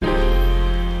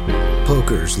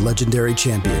Poker's legendary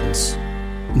champions,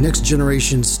 next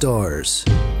generation stars,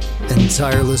 and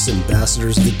tireless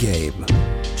ambassadors of the game,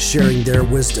 sharing their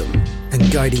wisdom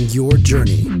and guiding your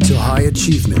journey to high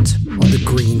achievement on the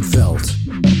green felt.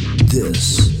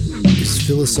 This is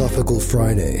Philosophical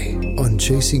Friday on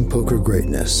Chasing Poker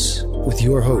Greatness with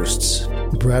your hosts,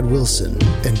 Brad Wilson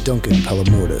and Duncan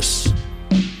Palamordis.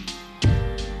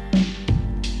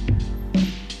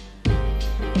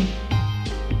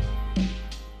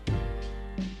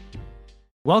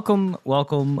 Welcome,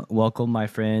 my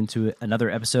friend, to another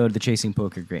episode of the Chasing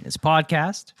Poker Greatness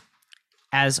podcast.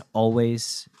 As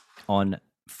always, on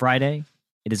Friday,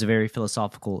 it is a very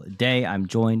philosophical day. I'm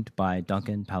joined by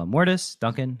Duncan Palamordis.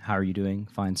 Duncan, how are you doing?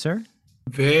 Fine, sir?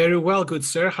 Very well, good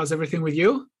sir. How's everything with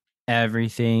you?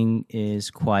 Everything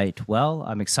is quite well.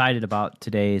 I'm excited about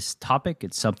today's topic.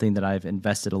 It's something that I've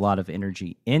invested a lot of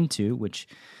energy into, which,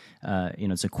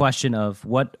 it's a question of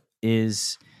what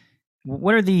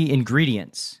are the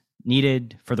ingredients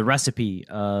needed for the recipe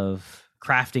of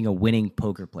crafting a winning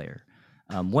poker player?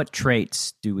 What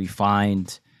traits do we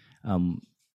find as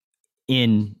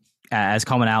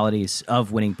commonalities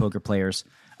of winning poker players?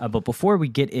 But before we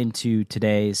get into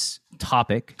today's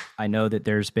topic, I know that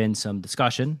there's been some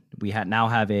discussion. We now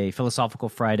have a Philosophical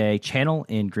Friday channel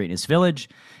in Greatness Village,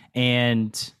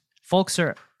 and folks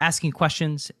are asking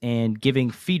questions and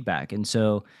giving feedback. And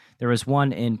so there was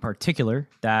one in particular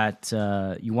that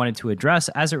you wanted to address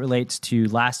as it relates to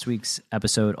last week's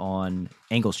episode on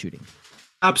angle shooting.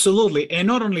 Absolutely. And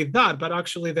not only that, but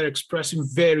actually they're expressing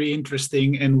very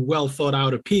interesting and well thought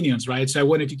out opinions, right? So I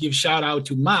wanted to give shout out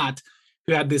to Matt,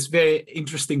 who had this very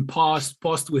interesting post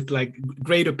with like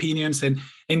great opinions and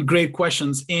great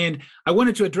questions. And I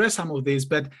wanted to address some of these,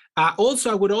 but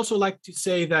also I would also like to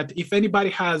say that if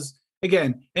anybody has,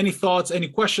 again, any thoughts, any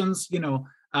questions,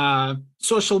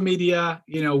 social media,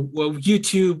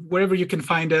 YouTube, wherever you can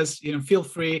find us, feel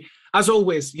free, as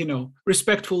always,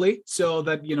 respectfully, so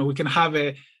that, we can have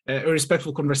a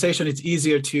respectful conversation. It's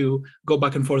easier to go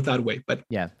back and forth that way. But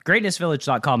yeah,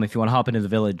 greatnessvillage.com if you want to hop into the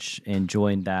village and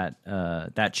join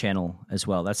that channel as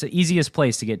well. That's the easiest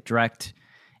place to get direct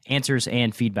answers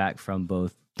and feedback from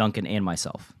both Duncan and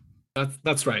myself.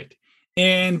 That's right.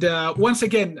 And once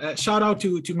again, shout out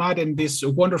to Matt and this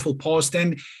wonderful post.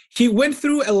 And he went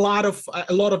through a lot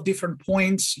of different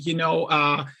points.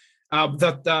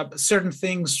 That certain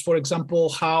things, for example,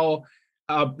 how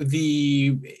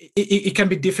it can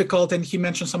be difficult, and he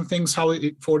mentioned some things how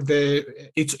the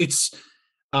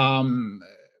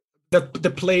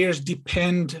players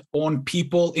depend on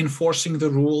people enforcing the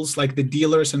rules, like the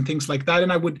dealers and things like that.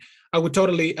 And I would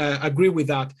totally agree with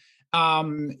that.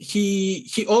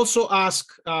 He also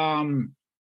asked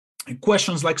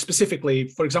questions like specifically,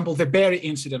 for example, the Barry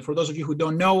incident. For those of you who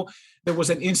don't know, there was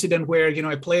an incident where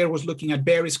a player was looking at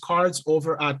Barry's cards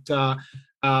over at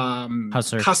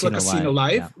Hustler Casino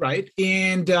Live, yeah. Right?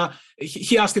 And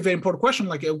he asked a very important question,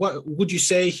 like, what would you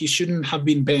say he shouldn't have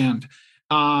been banned?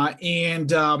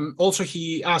 And also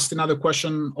he asked another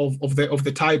question of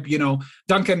the type,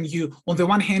 Duncan, you, on the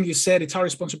one hand, you said it's our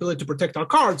responsibility to protect our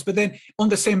cards, but then on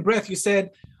the same breath, you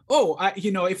said,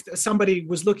 if somebody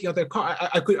was looking at their card,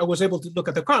 I was able to look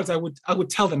at their cards, I would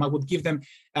tell them, I would give them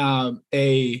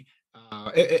a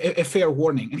fair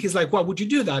warning. And he's like, why would you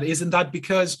do that? Isn't that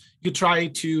because you try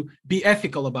to be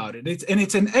ethical about it?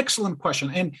 It's an excellent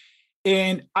question.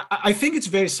 And I think it's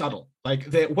very subtle.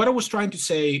 Like what I was trying to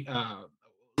say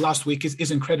last week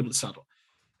is incredibly subtle.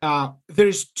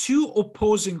 There's two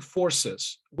opposing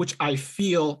forces, which I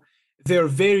feel they're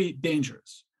very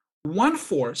dangerous. One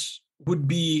force would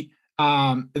be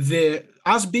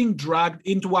us being dragged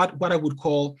into what I would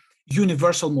call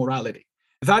universal morality.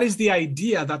 That is the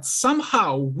idea that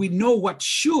somehow we know what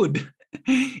should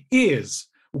is,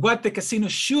 what the casino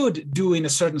should do in a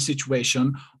certain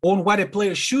situation, or what a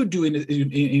player should do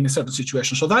in a certain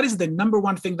situation. So that is the number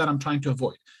one thing that I'm trying to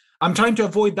avoid. I'm trying to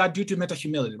avoid that due to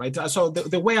meta-humility, right? So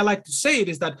the way I like to say it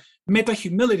is that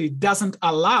meta-humility doesn't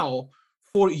allow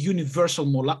for universal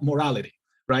morality,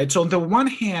 right? So on the one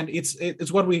hand,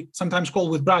 it's what we sometimes call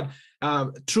with Brad,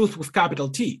 truth with capital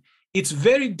T. It's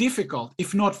very difficult,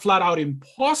 if not flat out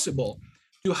impossible,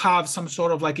 to have some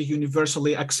sort of like a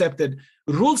universally accepted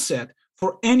rule set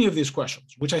for any of these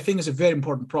questions, which I think is a very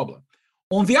important problem.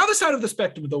 On the other side of the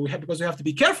spectrum, though, because we have to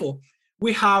be careful,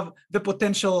 we have the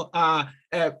potential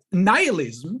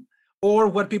nihilism, or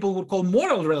what people would call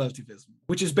moral relativism,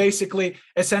 which is basically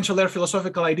essential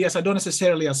philosophical ideas I don't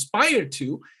necessarily aspire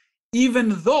to,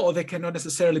 even though they cannot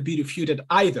necessarily be refuted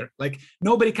either. Like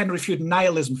nobody can refute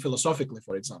nihilism philosophically,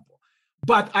 for example.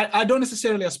 But I don't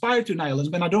necessarily aspire to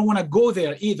nihilism, and I don't want to go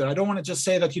there either. I don't want to just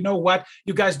say that, you know what,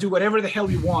 you guys do whatever the hell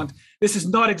you want. This is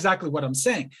not exactly what I'm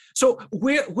saying. So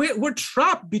we're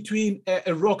trapped between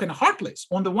a rock and a hard place.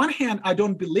 On the one hand, I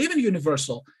don't believe in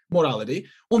universal morality.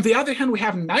 On the other hand, we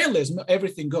have nihilism,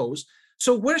 everything goes.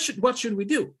 So what should we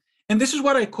do? And this is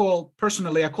what I call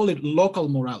it local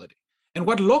morality. And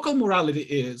what local morality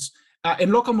is,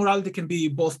 and local morality can be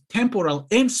both temporal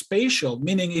and spatial,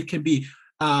 meaning it can be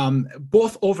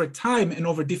both over time and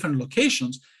over different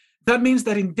locations. That means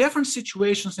that in different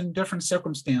situations and different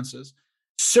circumstances,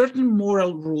 certain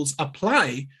moral rules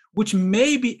apply, which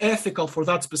may be ethical for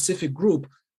that specific group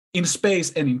in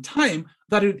space and in time,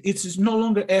 that it is no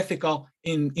longer ethical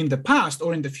in the past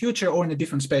or in the future or in a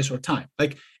different space or time.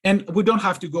 And we don't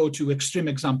have to go to extreme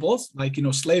examples, like,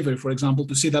 slavery, for example,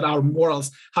 to see that our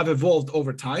morals have evolved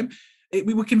over time.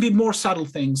 We can be more subtle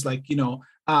things, like,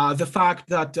 the fact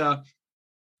that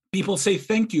people say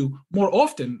thank you more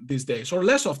often these days or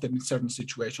less often in certain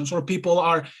situations, or people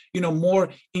are, more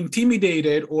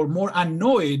intimidated or more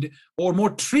annoyed or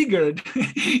more triggered,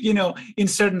 in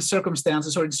certain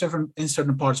circumstances or in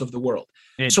certain parts of the world.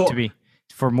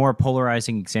 For more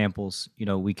polarizing examples,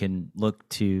 we can look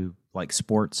to like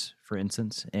sports, for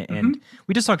instance. And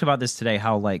we just talked about this today,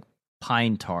 how like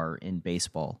pine tar in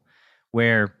baseball,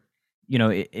 where,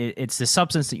 it's the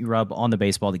substance that you rub on the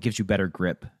baseball that gives you better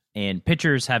grip. And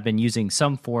pitchers have been using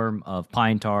some form of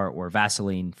pine tar or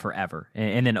Vaseline forever.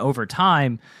 And then over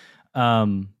time,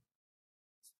 for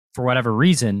whatever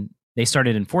reason, they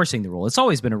started enforcing the rule. It's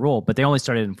always been a rule, but they only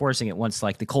started enforcing it once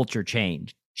like the culture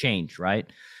changed, right?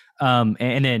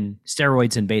 And then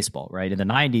steroids in baseball, right? In the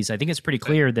 90s, I think it's pretty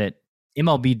clear that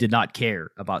MLB did not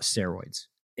care about steroids.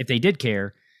 If they did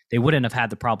care, they wouldn't have had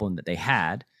the problem that they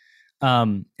had.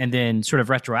 And then sort of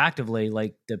retroactively,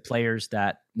 like the players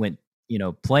that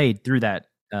played through that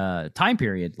time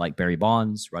period, like Barry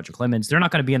Bonds, Roger Clemens, they're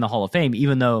not going to be in the Hall of Fame,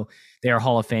 even though they are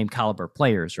Hall of Fame caliber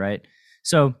players, right?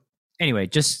 So anyway,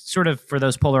 just sort of for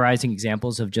those polarizing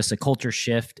examples of just a culture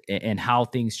shift and how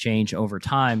things change over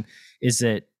time, is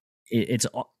that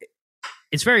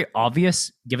it's very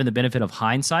obvious, given the benefit of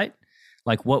hindsight,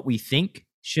 like what we think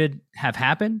should have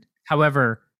happened.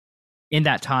 However, in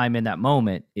that time, in that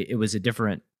moment, it was a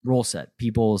different rule set.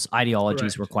 People's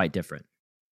ideologies were quite different.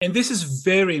 And this is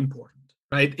very important,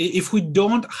 right? If we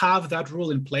don't have that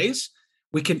rule in place,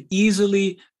 we can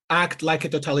easily act like a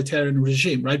totalitarian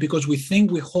regime, right? Because we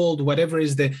think we hold whatever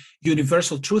is the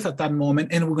universal truth at that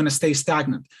moment, and we're going to stay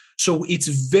stagnant. So it's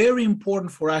very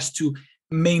important for us to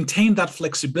maintain that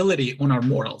flexibility on our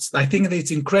morals. I think that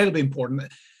it's incredibly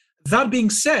important. That being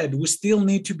said, we still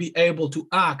need to be able to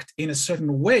act in a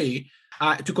certain way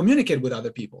to communicate with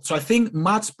other people. So I think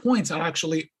Matt's points are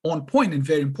actually on point and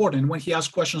very important when he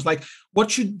asks questions like, what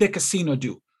should the casino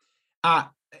do?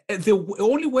 The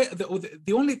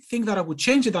only thing that I would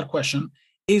change in that question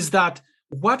is that,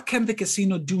 what can the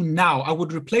casino do now? I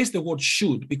would replace the word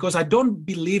should, because I don't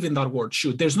believe in that word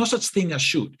should. There's no such thing as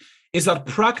should. Is that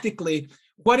practically,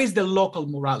 what is the local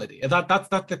morality? That's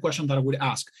the question that I would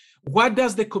ask. What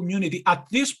does the community at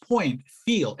this point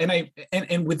feel?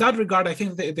 And with that regard, I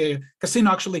think the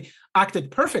casino actually acted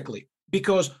perfectly,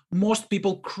 because most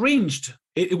people cringed.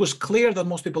 It was clear that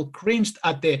most people cringed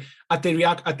at the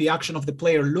action of the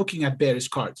player looking at Barry's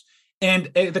cards.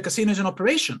 And the casino is an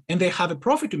operation, and they have a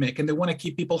profit to make, and they want to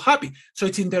keep people happy. So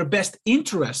it's in their best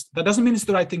interest. That doesn't mean it's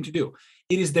the right thing to do.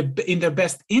 It is in their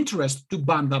best interest to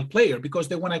ban that player, because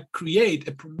they want to create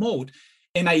and promote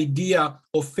an idea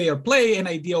of fair play, an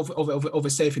idea of a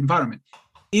safe environment.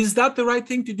 Is that the right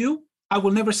thing to do? I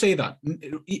will never say that.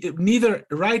 Neither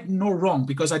right nor wrong,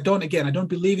 because I don't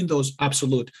believe in those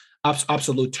absolute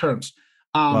terms.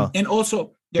 And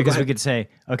also, because we could say,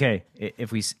 okay,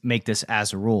 if we make this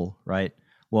as a rule, right?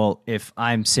 Well, if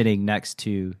I'm sitting next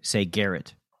to, say,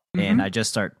 Garrett, and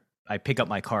I pick up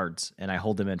my cards and I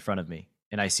hold them in front of me,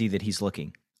 and I see that he's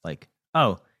looking like,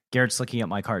 oh, Garrett's looking at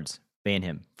my cards, ban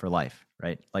him for life,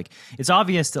 right? Like, it's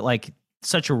obvious that like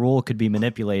such a rule could be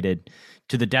manipulated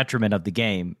to the detriment of the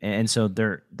game, and so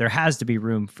there has to be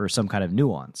room for some kind of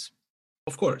nuance.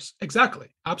 Of course, exactly,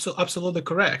 absolutely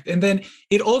correct. And then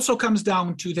it also comes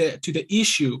down to the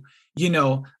issue,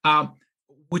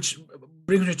 which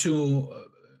brings me to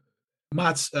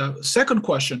Matt's second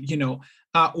question.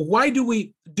 Why do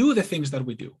we do the things that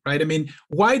we do, right? I mean,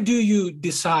 why do you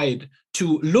decide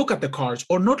to look at the cards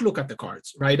or not look at the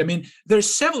cards, right? I mean,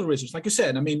 there's several reasons. Like you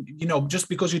said, I mean, just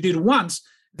because you did it once,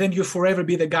 then you forever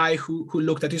be the guy who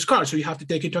looked at his cards. So you have to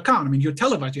take into account. I mean, you're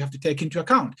televised, you have to take into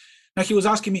account. Now, he was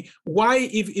asking me, why,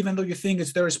 even though you think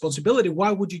it's their responsibility,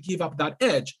 why would you give up that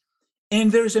edge? And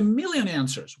there's a million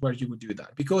answers where you would do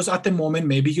that, because at the moment,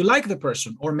 maybe you like the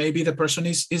person, or maybe the person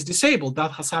is disabled.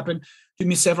 That has happened to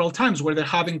me several times, where they're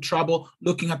having trouble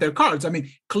looking at their cards. I mean,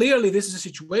 clearly this is a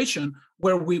situation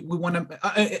where we want to,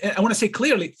 I want to say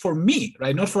clearly for me,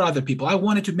 right? Not for other people. I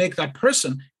wanted to make that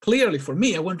person clearly for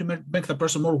me. I wanted to make that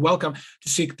person more welcome to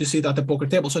sit at the poker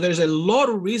table. So there's a lot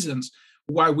of reasons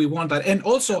why we want that. And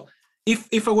also,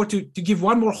 if I were to give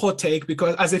one more hot take,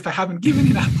 because as if I haven't given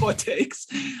enough hot takes,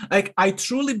 like, I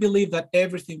truly believe that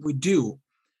everything we do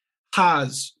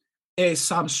has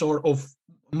some sort of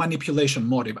manipulation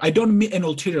motive. I don't mean an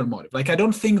ulterior motive. Like, I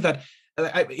don't think that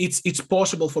it's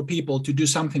possible for people to do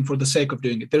something for the sake of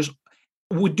doing it.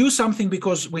 We do something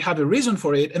because we have a reason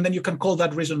for it, and then you can call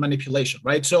that reason manipulation,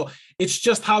 right? So it's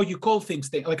just how you call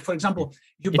things. Like, for example,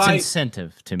 it's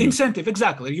incentive to me. Incentive,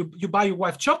 exactly. You buy your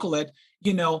wife chocolate,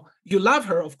 you love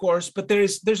her, of course, but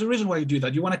there's a reason why you do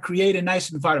that. You want to create a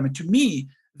nice environment. To me,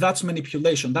 that's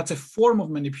manipulation. That's a form of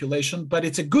manipulation, but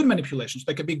it's a good manipulation. So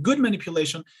there can be good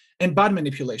manipulation and bad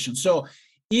manipulation. So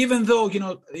even though,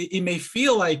 it may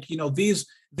feel like,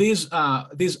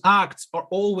 these acts are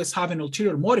always have an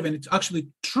ulterior motive, and it's actually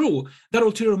true, that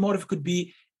ulterior motive could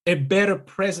be a better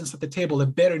presence at the table, a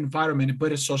better environment, a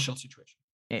better social situation.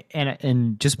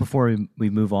 And just before we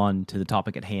move on to the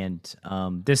topic at hand,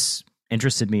 this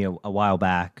interested me a while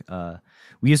back.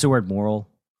 We used the word moral,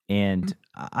 and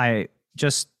I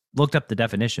just looked up the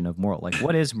definition of moral. Like,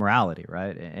 what is morality,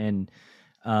 right? And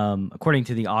according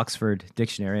to the Oxford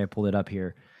Dictionary, I pulled it up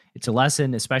here, it's a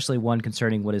lesson, especially one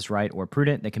concerning what is right or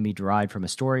prudent, that can be derived from a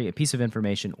story, a piece of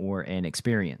information, or an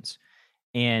experience.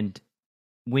 And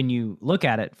when you look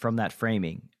at it from that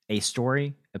framing, a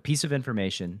story, a piece of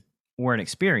information, or an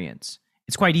experience,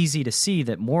 it's quite easy to see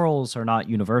that morals are not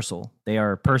universal. They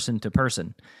are person to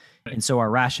person. Right. And so our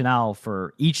rationale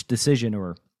for each decision,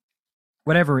 or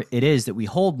whatever it is that we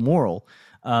hold moral,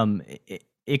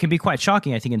 it can be quite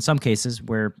shocking, I think, in some cases,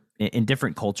 where in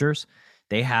different cultures,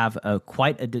 they have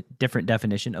quite a different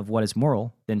definition of what is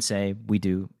moral than, say, we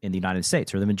do in the United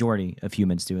States, or the majority of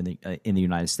humans do in the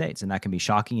United States. And that can be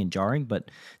shocking and jarring, but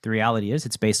the reality is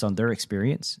it's based on their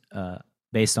experience,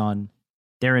 based on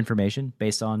their information,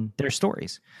 based on their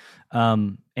stories.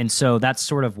 And so that's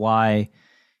sort of why,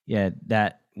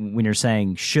 that when you're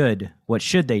saying what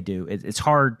should they do, it's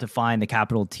hard to find the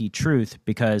capital T truth,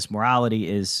 because morality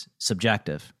is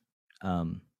subjective,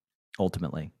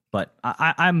 ultimately. But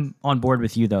I'm on board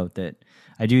with you, though, that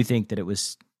I do think that it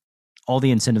was all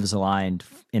the incentives aligned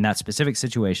in that specific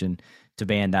situation to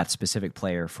ban that specific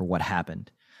player for what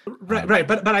happened. Right.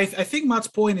 But I think Matt's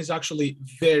point is actually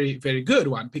very, very good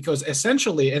one, because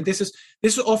essentially, and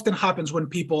this often happens when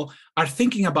people are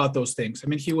thinking about those things. I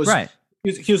mean, he was right.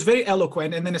 He was very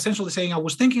eloquent, and then essentially saying, I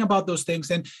was thinking about those things.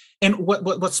 And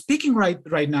what's speaking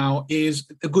right now is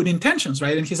good intentions,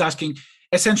 right? And he's asking,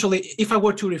 essentially, if I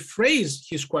were to rephrase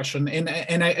his question,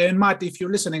 and Matt, if you're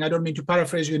listening, I don't mean to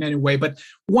paraphrase you in any way, but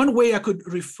one way I could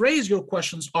rephrase your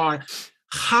questions are,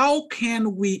 how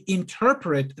can we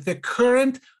interpret the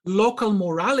current local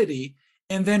morality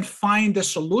and then find a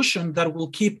solution that will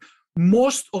keep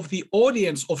most of the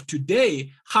audience of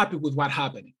today happy with what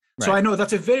happened? Right. So I know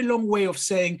that's a very long way of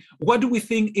saying, what do we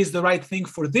think is the right thing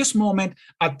for this moment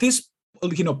at this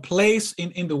place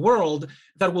in the world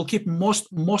that will keep most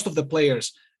of the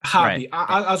players happy,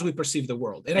 right, as we perceive the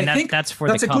world. And I think that's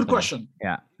a good question.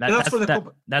 Yeah, that's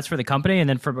for the company. And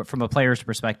then from a player's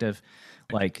perspective,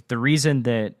 like, the reason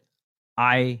that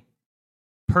I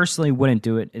personally wouldn't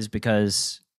do it is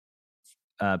because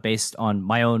based on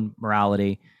my own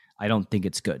morality, I don't think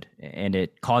it's good, and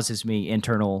it causes me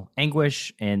internal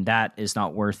anguish, and that is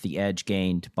not worth the edge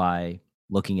gained by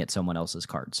looking at someone else's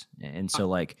cards. And so,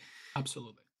 like,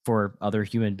 absolutely, for other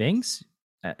human beings,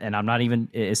 and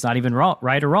it's not even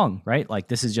right or wrong, right? Like,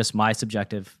 this is just my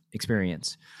subjective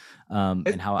experience.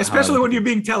 And how, especially when you're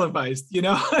being televised,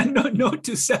 note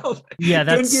to self. Yeah,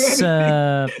 that's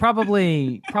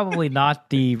probably not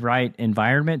the right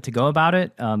environment to go about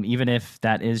it. Even if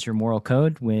that is your moral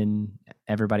code, when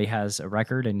everybody has a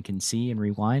record and can see and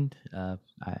rewind.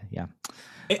 Yeah.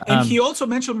 And he also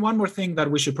mentioned one more thing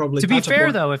that we should probably. To be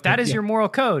fair, though, if that is your moral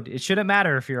code, it shouldn't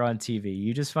matter if you're on TV.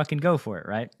 You just fucking go for it,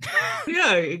 right?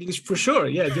 Yeah, for sure.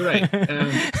 Yeah, you're right.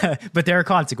 But there are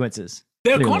consequences.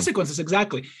 There are consequences,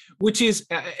 exactly. Which is,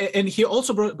 and he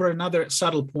also brought another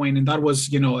subtle point, and that was,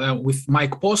 with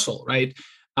Mike Postle, right?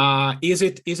 Is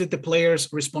it the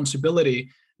player's responsibility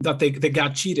that they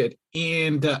got cheated?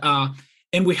 And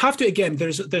we have to, again,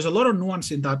 there's a lot of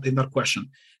nuance in that question.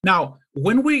 Now,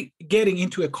 when we getting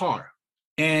into a car,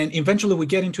 and eventually we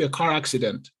get into a car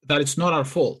accident that it's not our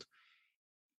fault,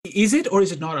 is it or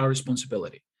is it not our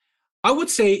responsibility? I would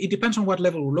say it depends on what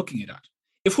level we're looking at.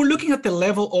 If we're looking at the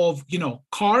level of,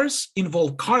 cars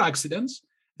involve car accidents,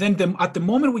 then at the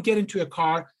moment we get into a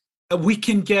car, we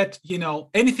can get,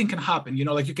 anything can happen.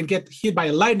 Like you can get hit by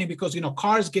lightning because,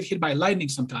 cars get hit by lightning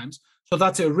sometimes. So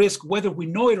that's a risk, whether we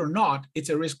know it or not, it's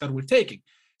a risk that we're taking.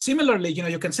 Similarly,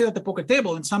 you can sit at the poker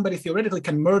table and somebody theoretically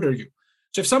can murder you.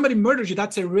 So if somebody murders you,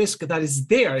 that's a risk that is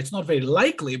there. It's not very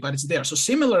likely, but it's there. So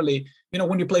similarly,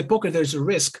 when you play poker, there's a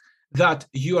risk that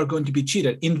you are going to be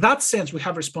cheated. In that sense, we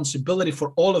have responsibility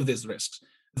for all of these risks.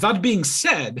 That being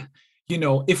said,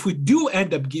 if we do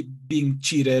end up being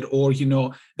cheated or,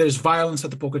 there's violence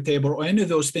at the poker table or any of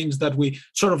those things that we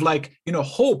sort of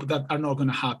hope that are not going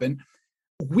to happen,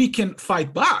 we can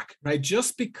fight back, right?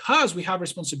 Just because we have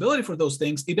responsibility for those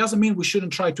things, it doesn't mean we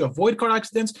shouldn't try to avoid car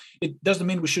accidents. It doesn't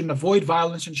mean we shouldn't avoid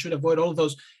violence and should avoid all of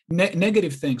those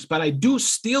negative things. But I do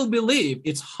still believe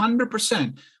it's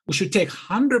 100%. We should take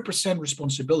 100%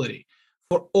 responsibility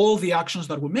for all the actions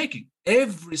that we're making,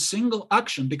 every single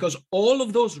action, because all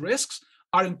of those risks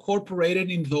are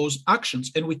incorporated in those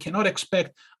actions, and we cannot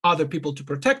expect other people to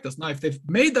protect us. Now, if they've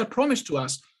made that promise to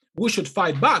us, we should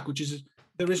fight back, which is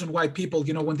the reason why people,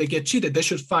 when they get cheated, they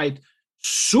should fight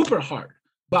super hard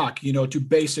back, to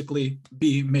basically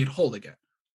be made whole again.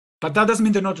 But that doesn't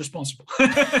mean they're not responsible.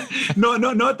 No,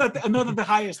 not at the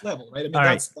highest level, right?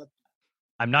 I mean,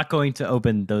 I'm not going to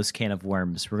open those can of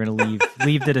worms. We're going to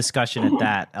leave the discussion at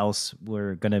that. Else,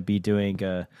 we're going to be doing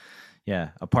a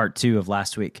part 2 of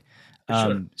last week.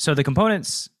 Sure. So the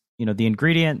components, the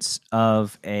ingredients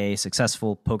of a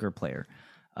successful poker player.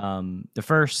 The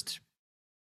first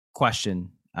question,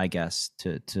 I guess,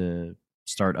 to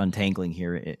start untangling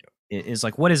here is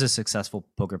like, what is a successful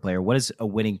poker player? What is a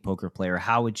winning poker player?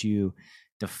 How would you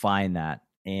define that?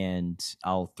 And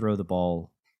I'll throw the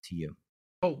ball to you.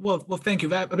 Oh, well, thank you.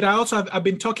 But I also I've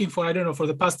been talking for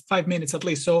the past 5 minutes at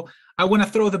least. So I want to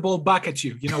throw the ball back at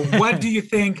you. What do you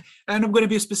think? And I'm going to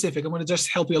be specific. I'm going to just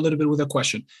help you a little bit with a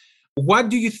question. What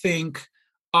do you think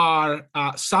are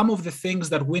some of the things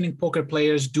that winning poker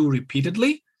players do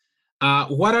repeatedly?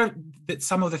 What are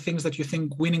some of the things that you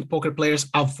think winning poker players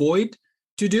avoid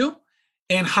to do?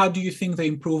 And how do you think they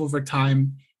improve over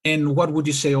time? And what would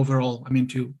you say overall?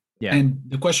 And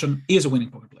the question is a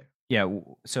winning poker player. Yeah.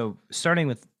 So starting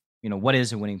with, what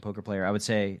is a winning poker player? I would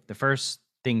say the first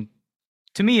thing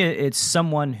to me, it's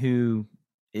someone who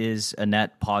is a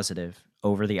net positive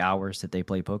over the hours that they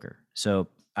play poker. So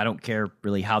I don't care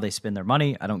really how they spend their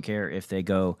money. I don't care if they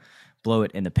go blow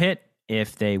it in the pit.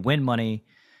 If they win money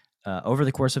over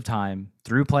the course of time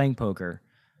through playing poker,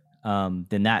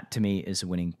 then that to me is a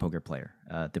winning poker player.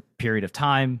 The period of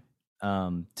time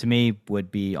to me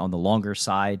would be on the longer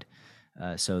side.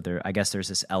 So I guess there's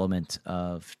this element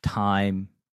of time.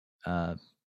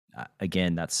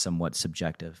 Again, that's somewhat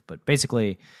subjective, but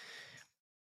basically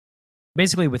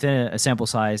within a sample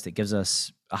size that gives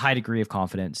us a high degree of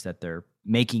confidence that they're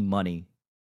making money,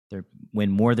 they win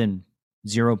more than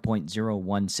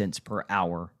 0.01 cents per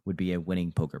hour would be a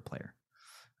winning poker player.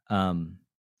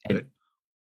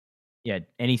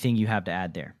 Anything you have to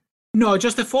add there? No,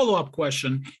 just a follow-up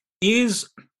question. Is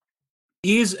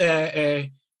a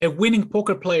winning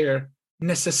poker player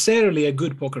necessarily a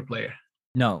good poker player?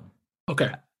 No.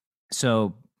 Okay.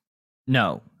 So,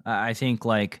 no. I think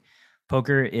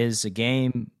poker is a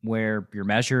game where you're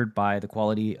measured by the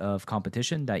quality of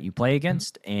competition that you play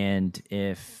against. Mm-hmm. And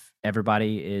if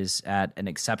everybody is at an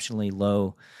exceptionally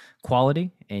low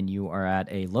quality and you are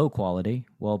at a low quality,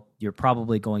 well, you're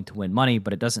probably going to win money,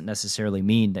 but it doesn't necessarily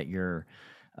mean that you're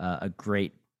a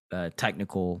great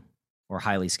technical or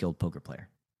highly skilled poker player.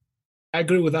 I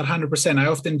agree with that 100%. I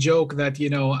often joke that,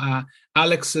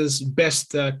 Alex's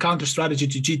best counter strategy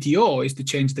to GTO is to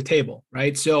change the table,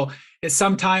 right? So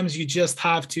sometimes you just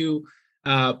have to,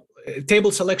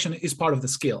 table selection is part of the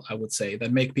skill, I would say,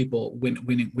 that make people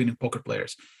winning poker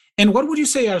players. And what would you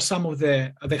say are some of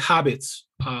the habits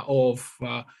of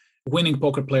winning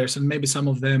poker players, and maybe some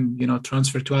of them,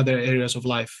 transfer to other areas of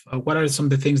life? What are some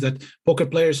of the things that poker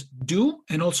players do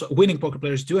and also winning poker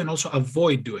players do and also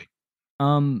avoid doing?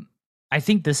 I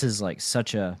think this is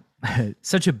such a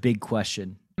big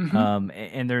question. Mm-hmm.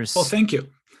 And there's. Well, thank you.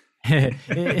 Yeah.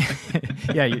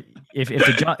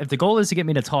 If the goal is to get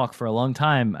me to talk for a long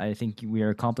time, I think we are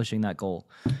accomplishing that goal.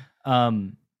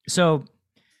 So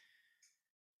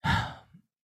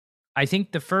I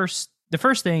think the first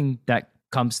thing that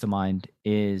comes to mind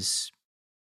is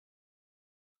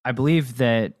I believe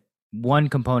that one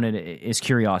component is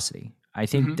curiosity. I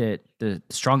think mm-hmm. that the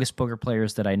strongest poker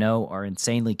players that I know are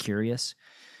insanely curious.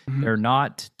 Mm-hmm. They're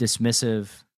not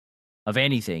dismissive of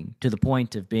anything to the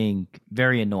point of being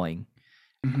very annoying,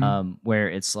 mm-hmm. Where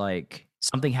it's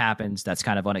something happens that's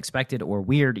kind of unexpected or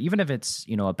weird, even if it's,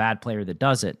 a bad player that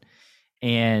does it,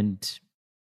 and,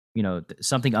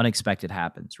 something unexpected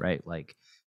happens, right? Like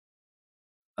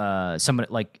somebody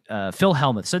like Phil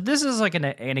Hellmuth. So this is like an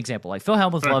example. Like Phil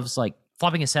Hellmuth loves like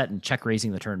flopping a set and check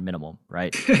raising the turn minimum,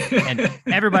 right? And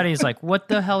everybody's like, what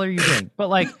the hell are you doing? But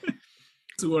like,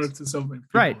 to work to something.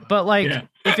 Right. But like,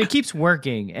 if it keeps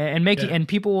working and making, and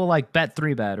people will like bet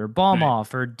 3-bet or bomb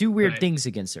off or do weird things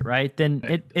against it, right?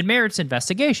 Then it merits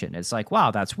investigation. It's like,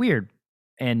 wow, that's weird.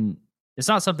 And it's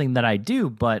not something that I do,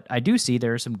 but I do see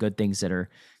there are some good things that are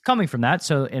coming from that.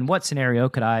 So in what scenario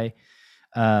could I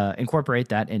incorporate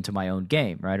that into my own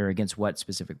game, right? Or against what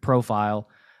specific profile?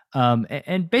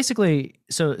 And basically,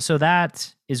 so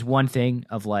that is one thing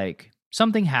of like,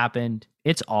 something happened,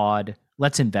 it's odd,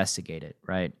 let's investigate it,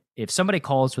 right? If somebody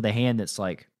calls with a hand that's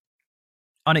like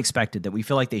unexpected, that we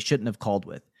feel like they shouldn't have called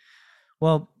with,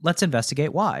 well, let's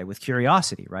investigate why with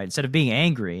curiosity, right? Instead of being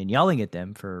angry and yelling at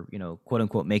them for, quote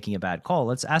unquote, making a bad call,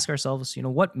 let's ask ourselves,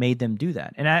 what made them do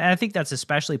that? And I think that's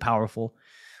especially powerful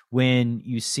when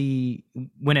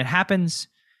it happens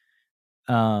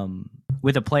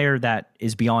with a player that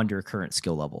is beyond your current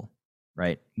skill level,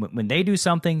 right? When they do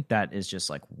something that is just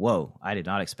like, whoa, I did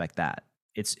not expect that.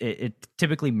 It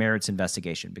typically merits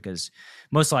investigation because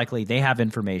most likely they have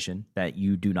information that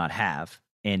you do not have,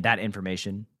 and that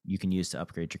information you can use to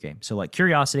upgrade your game. So like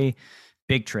curiosity,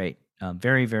 big trait,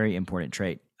 very, very important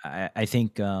trait. I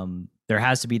think there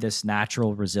has to be this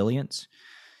natural resilience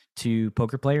to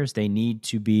poker players. They need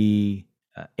to be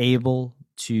able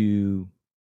to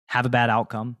have a bad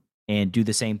outcome and do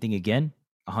the same thing again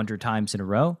 100 times in a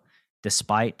row.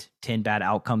 Despite 10 bad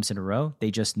outcomes in a row,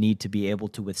 they just need to be able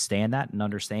to withstand that and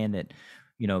understand that,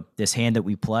 this hand that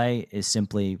we play is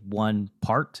simply one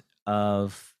part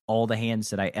of all the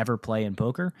hands that I ever play in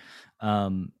poker.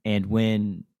 And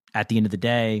when at the end of the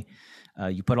day,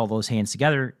 you put all those hands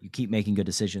together, you keep making good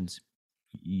decisions,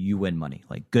 you win money.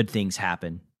 Like good things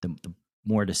happen, the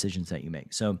more decisions that you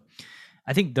make. So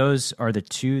I think those are the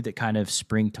two that kind of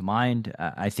spring to mind.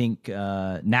 I think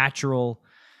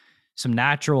some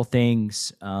natural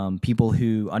things, people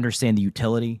who understand the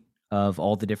utility of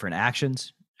all the different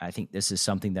actions. I think this is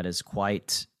something that is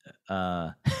quite,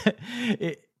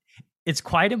 it's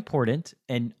quite important,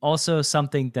 and also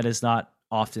something that is not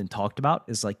often talked about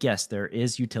is like, yes, there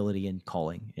is utility in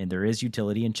calling, and there is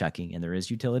utility in checking, and there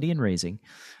is utility in raising,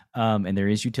 and there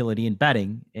is utility in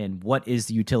betting. And what is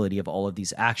the utility of all of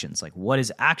these actions? Like what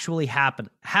is actually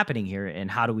happening here,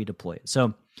 and how do we deploy it?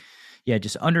 So yeah,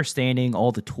 just understanding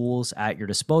all the tools at your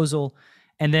disposal.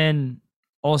 And then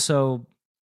also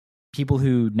people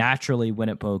who naturally win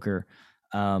at poker,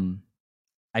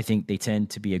 I think they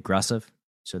tend to be aggressive.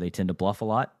 So they tend to bluff a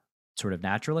lot, sort of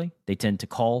naturally. They tend to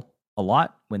call a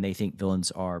lot when they think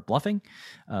villains are bluffing.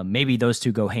 Maybe those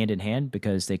two go hand in hand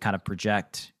because they kind of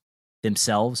project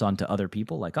themselves onto other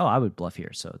people, like, oh, I would bluff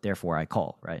here, so therefore I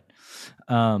call, right?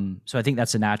 So I think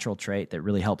that's a natural trait that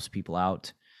really helps people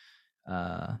out.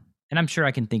 And I'm sure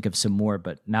I can think of some more,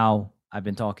 but now I've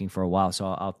been talking for a while, so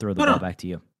I'll throw the ball back to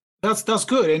you. That's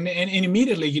good. And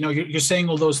immediately, you're saying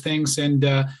all those things, and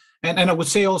I would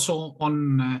say also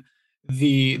on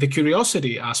the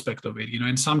curiosity aspect of it,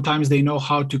 and sometimes they know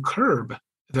how to curb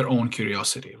their own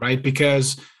curiosity, right?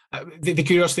 Because the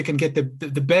curiosity can get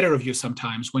the better of you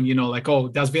sometimes when like, oh,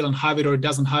 does villain have it or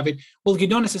doesn't have it? Well, you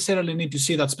don't necessarily need to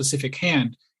see that specific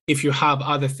hand if you have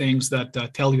other things that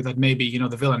tell you that maybe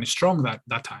the villain is strong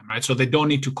that time, right? So they don't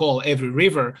need to call every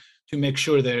river to make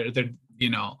sure they're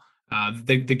getting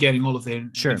all of their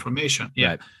information.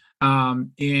 Yeah, right.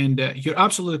 And you're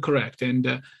absolutely correct.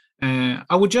 And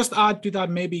I would just add to that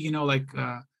maybe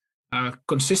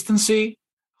consistency,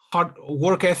 hard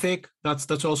work ethic.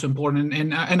 That's also important,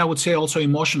 and I would say also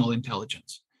emotional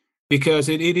intelligence, because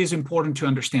it is important to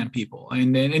understand people.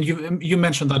 And you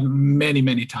mentioned that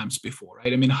many times before,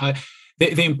 right? I mean,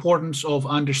 the importance of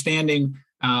understanding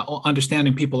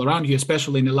people around you,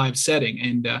 especially in a live setting,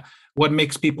 and what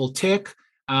makes people tick.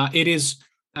 It is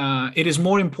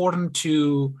more important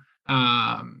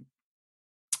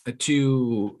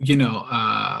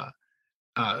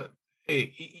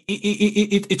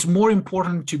it's more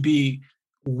important to be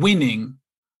winning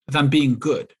than being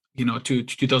good, to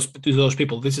those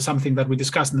people. This is something that we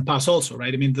discussed in the past also,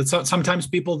 right? I mean, sometimes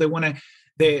people, they want to,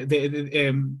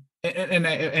 I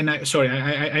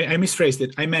misphrased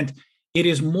it. I meant it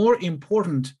is more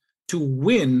important to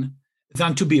win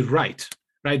than to be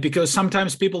right? Because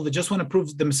sometimes people, they just want to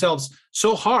prove themselves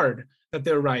so hard that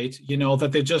they're right, that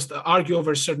they just argue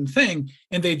over a certain thing,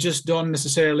 and they just don't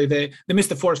necessarily, they miss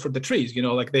the forest for the trees,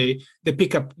 like they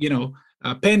pick up,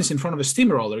 pens in front of a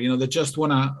steamroller, that just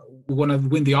want to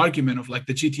win the argument of like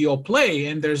the GTO play,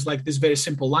 and there's like this very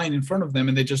simple line in front of them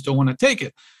and they just don't want to take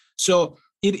it. So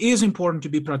it is important to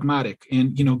be pragmatic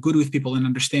and good with people and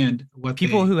understand what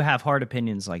people who have hard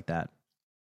opinions like that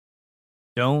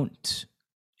don't,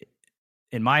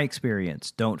 in my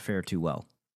experience, don't fare too well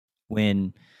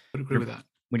when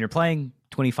you're playing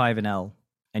 25NL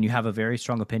and you have a very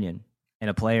strong opinion and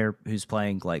a player who's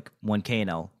playing like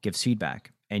 1KNL gives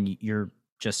feedback and you're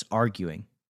just arguing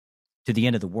to the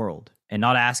end of the world and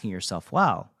not asking yourself,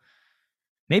 wow,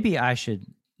 maybe I should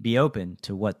be open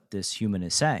to what this human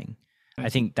is saying. I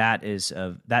think that is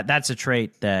that's a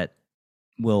trait that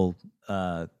will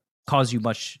cause you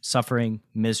much suffering,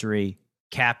 misery,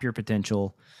 cap your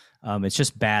potential. It's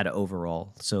just bad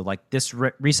overall. So like this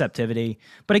receptivity,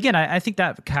 but again, I think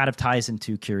that kind of ties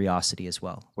into curiosity as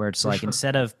well, where it's like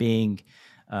instead of being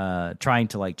trying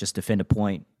to like just defend a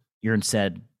point, you're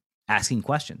instead asking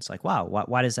questions like, wow,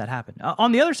 why does that happen?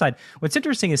 On the other side, what's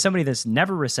interesting is somebody that's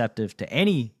never receptive to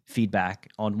any feedback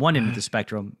on one end of the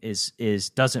spectrum is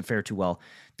doesn't fare too well.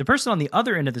 The person on the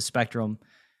other end of the spectrum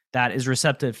that is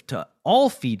receptive to all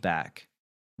feedback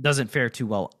doesn't fare too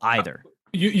well either.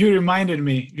 You reminded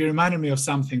me of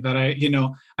something that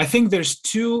I think there's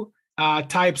two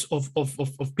types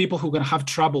of people who are going to have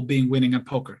trouble winning at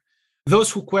poker. Those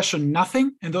who question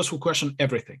nothing and those who question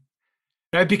everything.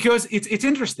 Right? Because it's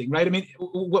interesting, right? I mean,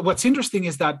 what's interesting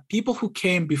is that people who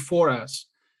came before us,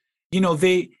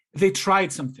 they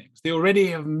tried some things. They already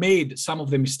have made some of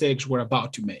the mistakes we're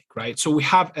about to make, right? So we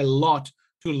have a lot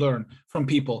to learn from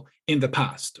people in the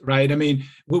past, right? I mean,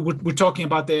 we're talking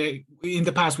about in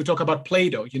the past, we talk about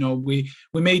Plato. We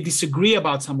may disagree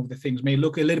about some of the things, may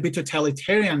look a little bit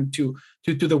totalitarian to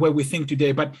the way we think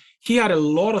today, but he had a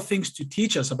lot of things to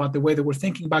teach us about the way that we're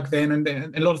thinking back then, and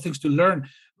a lot of things to learn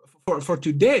for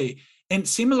today. And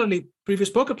similarly, previous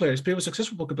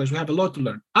successful poker players, we have a lot to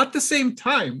learn. At the same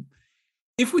time,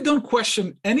 if we don't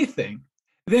question anything,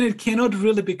 then it cannot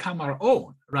really become our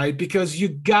own, right? Because you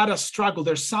gotta struggle.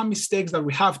 There's some mistakes that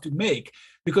we have to make,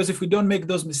 because if we don't make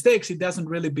those mistakes, it doesn't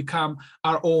really become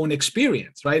our own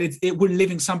experience, right? We're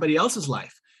living somebody else's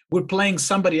life. We're playing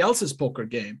somebody else's poker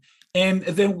game. And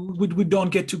then we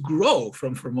don't get to grow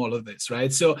from all of this,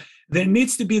 right? So there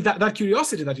needs to be that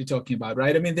curiosity that you're talking about,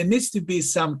 right? I mean, there needs to be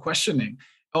some questioning.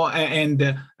 Well,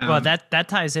 that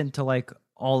ties into like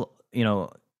all,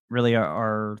 really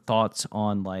our thoughts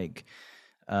on like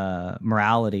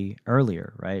morality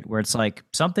earlier, right? Where it's like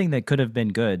something that could have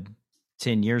been good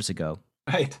 10 years ago,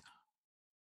 right,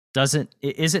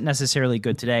 isn't necessarily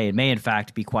good today. It may in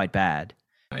fact be quite bad,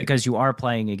 right, because you are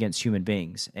playing against human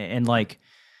beings. And like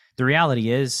the reality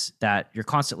is that you're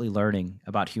constantly learning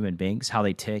about human beings, how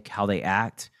they tick, how they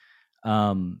act.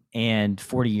 And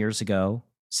 40 years ago,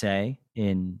 say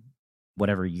in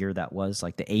whatever year that was,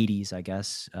 like the 80s, I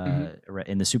guess,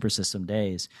 in the Super System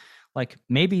days, like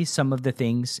maybe some of the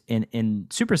things in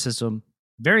Super System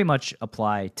very much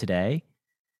apply today,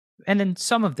 and then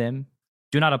some of them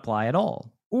do not apply at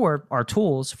all. Or our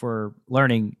tools for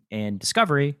learning and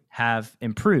discovery have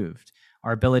improved.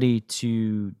 Our ability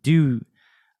to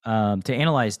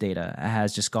analyze data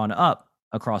has just gone up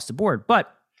across the board.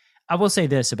 But I will say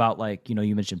this about like,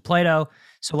 you mentioned Plato.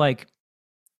 So like,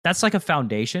 that's like a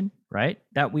foundation, right?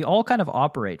 That we all kind of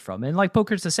operate from. And like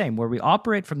poker's the same, where we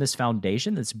operate from this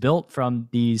foundation that's built from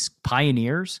these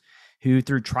pioneers who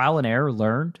through trial and error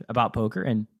learned about poker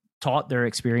and taught their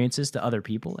experiences to other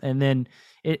people. And then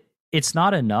it's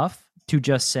not enough to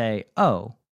just say,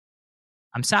 oh,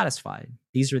 I'm satisfied.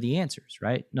 These are the answers,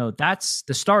 right? No, that's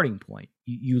the starting point.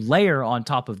 You layer on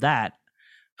top of that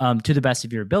to the best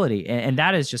of your ability. And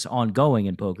that is just ongoing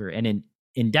in poker and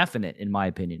indefinite, in my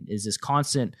opinion, is this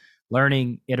constant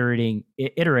learning, iterating,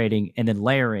 and then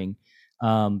layering.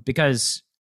 Because,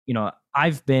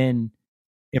 I've been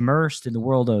immersed in the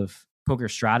world of poker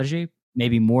strategy,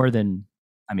 maybe more than,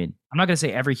 I'm not going to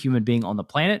say every human being on the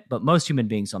planet, but most human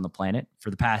beings on the planet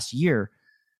for the past year,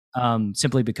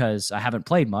 simply because I haven't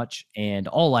played much and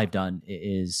all I've done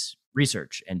is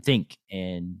research and think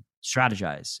and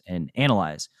strategize and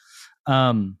analyze.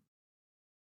 And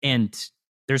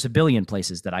there's a billion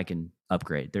places that I can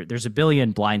upgrade. There's a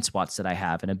billion blind spots that I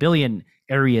have and a billion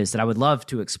areas that I would love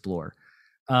to explore.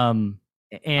 And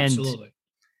absolutely.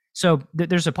 So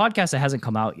there's a podcast that hasn't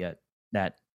come out yet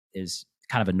that is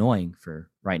kind of annoying for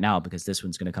right now because this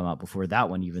one's going to come out before that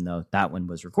one, even though that one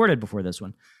was recorded before this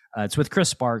one. It's with Chris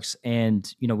Sparks. And,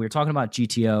 we were talking about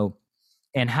GTO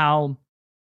and how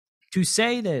to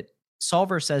say that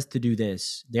Solver says to do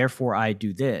this, therefore I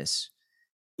do this,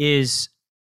 is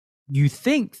you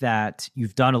think that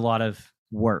you've done a lot of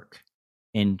work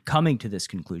in coming to this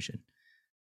conclusion.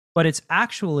 but it's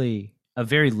actually a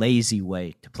very lazy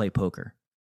way to play poker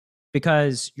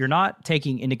because you're not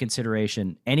taking into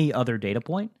consideration any other data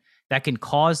point that can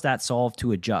cause that solve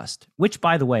to adjust, which,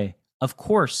 by the way, of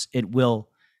course, it will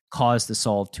cause the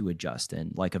solve to adjust.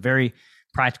 And like a very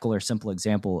practical or simple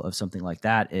example of something like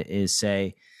that is,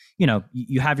 say,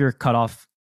 you have your cutoff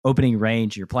opening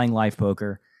range, you're playing live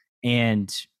poker, and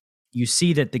you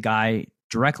see that the guy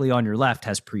directly on your left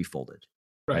has pre-folded.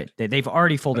 Right. They've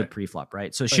already folded pre-flop,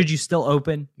 right? So should you still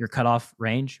open your cutoff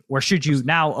range, or should you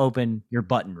now open your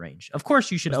button range? Of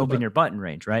course you should open your button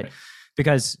range, right?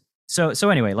 Because so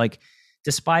anyway, like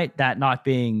despite that not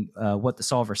being what the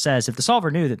solver says, if the solver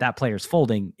knew that player's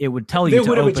folding, it would tell you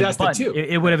to open the button.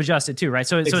 It would have adjusted too, right?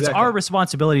 So it's our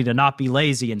responsibility to not be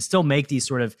lazy and still make these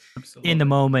sort of in the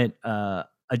moment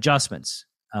adjustments.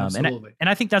 And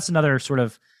I think that's another sort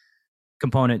of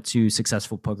component to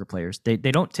successful poker players. They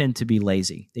don't tend to be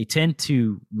lazy. They tend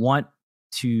to want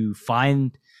to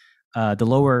find the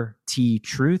lower T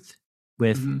truth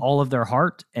with all of their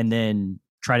heart, and then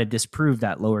try to disprove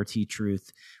that lower T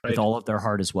truth with all of their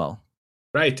heart as well.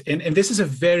 Right. And this is a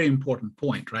very important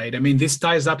point, right? I mean, this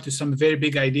ties up to some very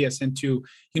big ideas, and to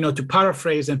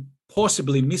paraphrase and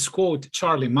possibly misquote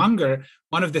Charlie Munger,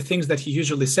 one of the things that he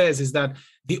usually says is that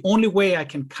the only way I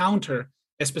can counter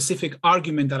a specific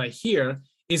argument that I hear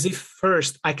is if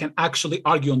first I can actually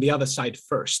argue on the other side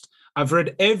first. I've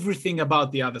read everything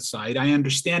about the other side. I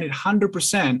understand it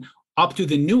 100% up to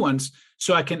the nuance,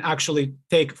 so I can actually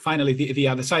take finally the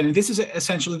other side. And this is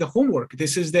essentially the homework.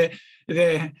 This is the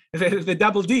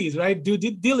double D's, right? Due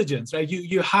diligence, right?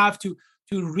 You have to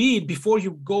read before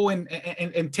you go and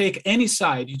take any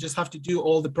side. You just have to do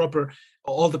all the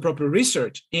proper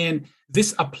research. And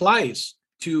this applies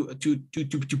to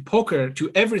poker,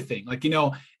 to everything. Like,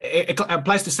 it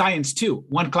applies to science too.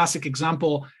 One classic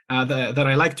example that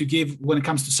I like to give when it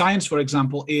comes to science, for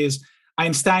example, is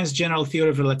Einstein's general theory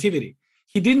of relativity.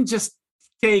 He didn't just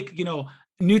take,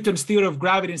 Newton's theory of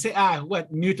gravity and say,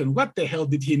 Newton, what the hell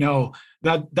did he know?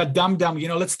 That dumb,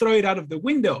 let's throw it out of the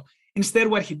window. Instead,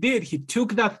 what he did, he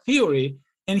took that theory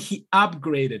and he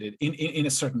upgraded it in a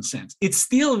certain sense. It's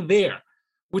still there,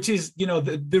 which is,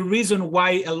 the reason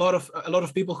why a lot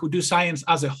of people who do science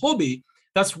as a hobby,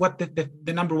 that's what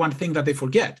the number one thing that they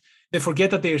forget. They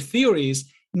forget that their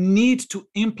theories need to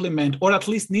implement, or at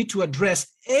least need to address,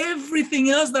 everything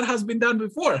else that has been done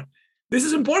before. This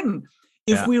is important.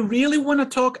 If we really want to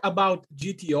talk about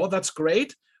GTO, that's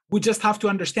great. We just have to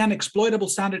understand exploitable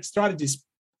standard strategies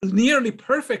nearly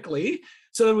perfectly,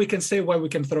 so that we can say why we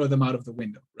can throw them out of the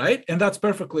window, right? And that's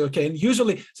perfectly okay. And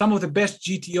usually some of the best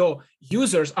GTO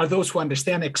users are those who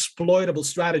understand exploitable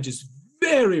strategies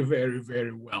very, very,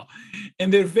 very well.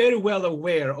 And they're very well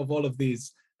aware of all of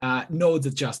these nodes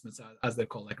adjustments, as they're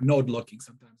called, like node locking,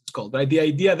 sometimes it's called, right? The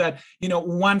idea that,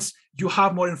 once you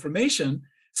have more information,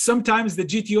 sometimes the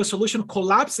GTO solution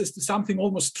collapses to something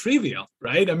almost trivial,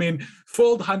 right? I mean,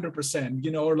 fold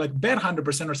 100%, or like bet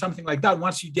 100% or something like that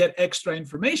once you get extra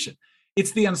information.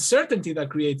 It's the uncertainty that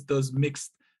creates those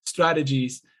mixed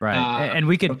strategies. Right. And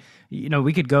we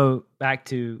could go back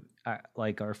to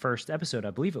like our first episode,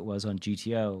 I believe it was, on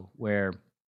GTO, where,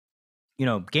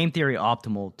 game theory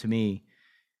optimal to me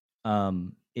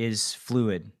is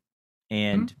fluid,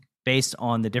 and based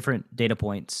on the different data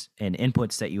points and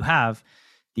inputs that you have,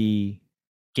 the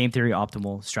game theory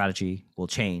optimal strategy will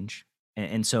change.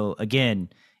 And so again,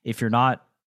 if you're not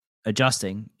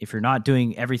adjusting, if you're not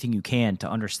doing everything you can to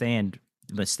understand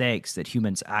the mistakes that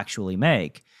humans actually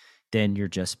make, then you're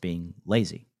just being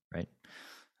lazy, right?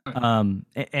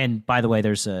 And by the way,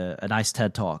 there's a nice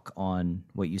TED talk on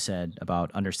what you said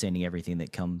about understanding everything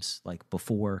that comes like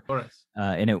before.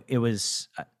 And it was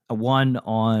it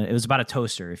was about a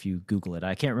toaster. If you Google it,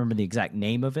 I can't remember the exact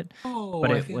name of it,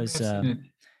 but it was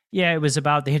it was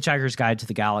about the Hitchhiker's Guide to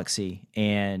the Galaxy.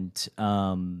 And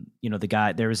the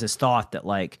guy, there was this thought that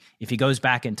like if he goes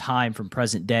back in time from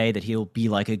present day, that he'll be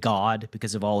like a god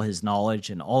because of all his knowledge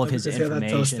and all of his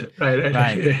information. Right.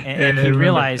 And he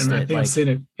realized that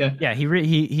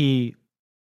he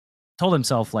told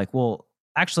himself like, well,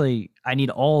 actually, I need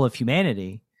all of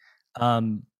humanity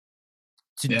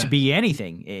to be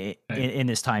anything in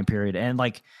this time period. And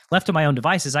like left to my own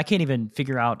devices, I can't even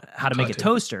figure out how to make a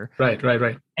toaster.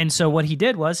 Right. And so what he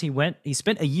did was he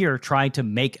spent a year trying to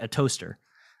make a toaster,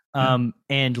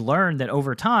 and learned that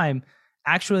over time,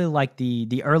 actually like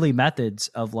the early methods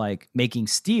of like making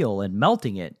steel and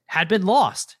melting it had been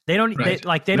lost. They don't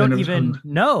even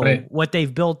know what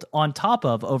they've built on top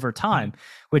of over time,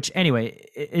 which anyway,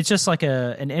 it's just like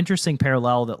an interesting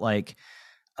parallel that like,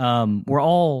 we're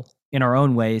all in our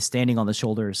own ways standing on the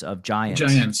shoulders of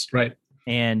giants. Right.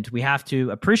 And we have to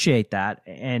appreciate that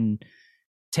and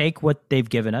take what they've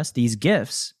given us, these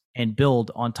gifts, and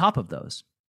build on top of those.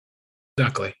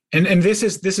 Exactly. And this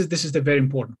is the very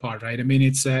important part, right? I mean,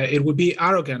 it would be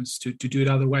arrogance to do it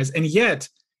otherwise. And yet,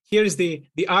 here is the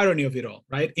irony of it all,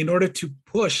 right? In order to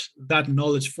push that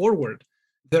knowledge forward,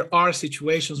 there are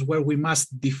situations where we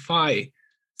must defy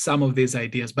some of these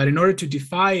ideas. But in order to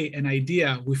defy an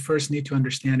idea, we first need to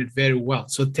understand it very well.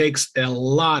 So it takes a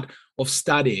lot of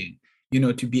studying,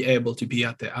 to be able to be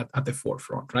at the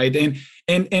forefront, right?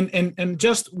 And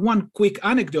just one quick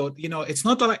anecdote, it's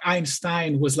not like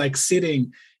Einstein was like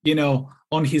sitting,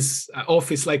 on his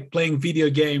office, like playing video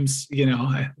games,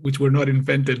 which were not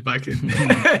invented back in.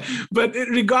 But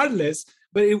regardless,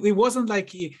 it wasn't like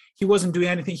he wasn't doing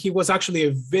anything. He was actually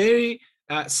a very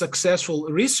successful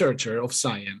researcher of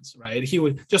science, right? He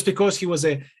would, just because he was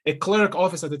a clerk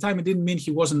office at the time, it didn't mean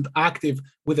he wasn't active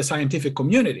with the scientific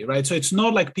community, right? So it's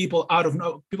not like people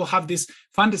have this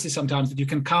fantasy sometimes that you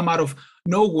can come out of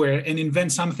nowhere and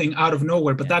invent something out of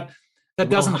nowhere, but that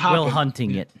doesn't happen. Will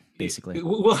Hunting it, basically.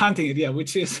 Will Hunting it, yeah,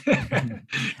 which is,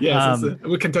 yes,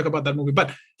 we can talk about that movie.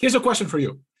 But here's a question for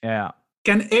you. Yeah.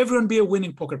 Can everyone be a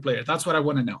winning poker player? That's what I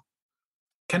want to know.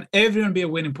 Can everyone be a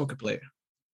winning poker player?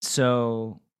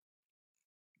 So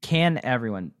can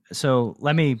everyone? So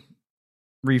let me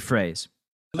rephrase.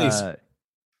 Please.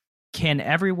 Can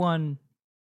everyone?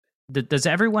 Does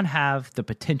everyone have the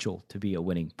potential to be a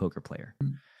winning poker player?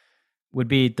 Would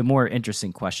be the more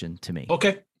interesting question to me.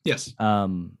 Okay. Yes.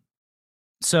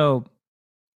 So,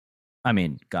 I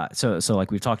mean, God. So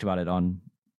like we've talked about it on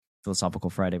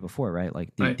Philosophical Friday before, right?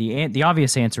 Like the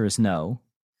obvious answer is no.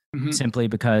 Mm-hmm. Simply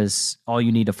because all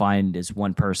you need to find is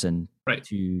one person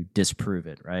to disprove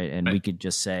it, right? And we could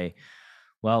just say,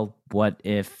 well, what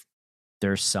if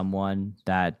there's someone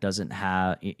that doesn't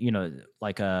have,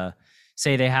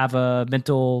 say they have a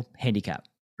mental handicap,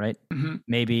 right? Mm-hmm.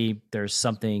 Maybe there's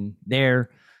something there,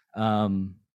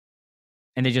 and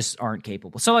they just aren't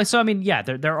capable. So I mean, yeah,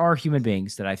 there are human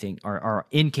beings that I think are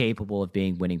incapable of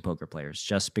being winning poker players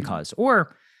just because,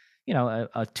 or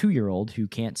a 2-year-old who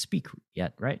can't speak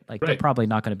yet, right? Like they're probably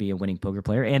not going to be a winning poker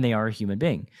player, and they are a human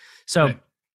being. So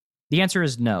the answer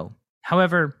is no.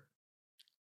 However,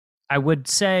 I would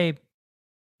say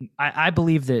I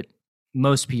believe that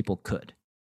most people could.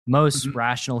 Most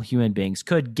rational human beings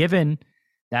could, given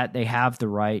that they have the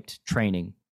right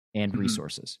training and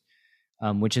resources,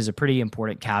 which is a pretty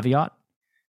important caveat.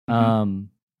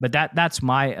 But that's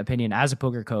my opinion as a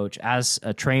poker coach, as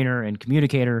a trainer and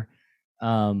communicator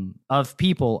of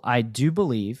people. I do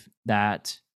believe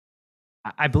that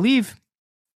I believe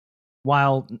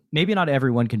while maybe not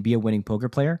everyone can be a winning poker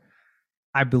player,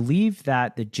 I believe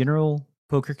that the general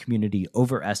poker community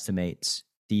overestimates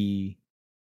the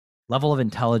level of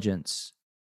intelligence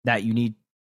that you need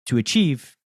to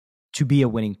achieve to be a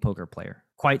winning poker player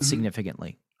quite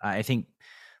significantly. I think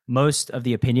most of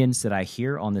the opinions that I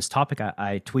hear on this topic,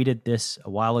 I tweeted this a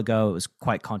while ago. It was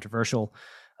quite controversial.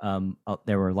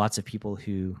 There were lots of people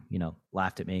who,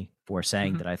 laughed at me for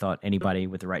saying that I thought anybody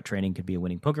with the right training could be a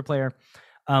winning poker player.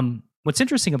 What's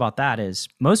interesting about that is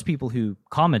most people who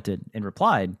commented and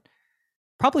replied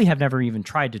probably have never even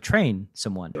tried to train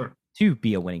someone to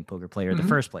be a winning poker player in the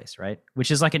first place, right?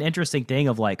 Which is like an interesting thing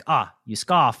of like, you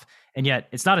scoff, and yet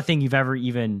it's not a thing you've ever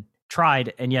even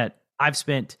tried. And yet I've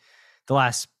spent the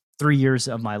last 3 years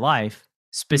of my life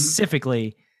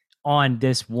specifically on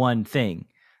this one thing.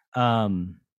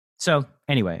 So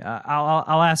anyway,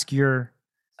 I'll ask your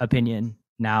opinion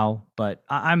now, but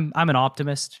I'm an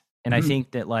optimist, and I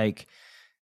think that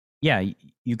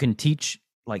you can teach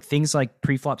things like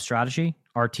pre-flop strategy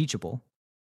are teachable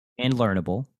and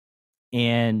learnable,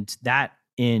 and that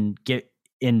in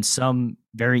some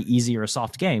very easy or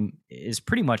soft game is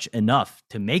pretty much enough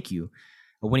to make you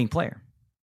a winning player.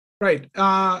 Right.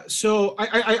 So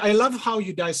I love how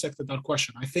you dissected that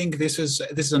question. I think this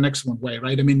is an excellent way,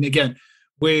 right? I mean, again,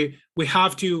 we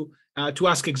have to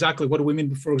ask exactly what do we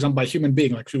mean, for example, by human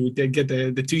being. Like, should we get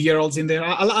the 2-year-olds in there?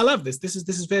 I love this. This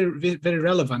is very, very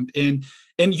relevant. And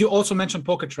you also mentioned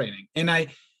poker training, and I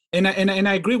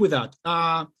agree with that.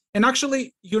 And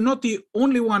actually, you're not the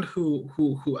only one who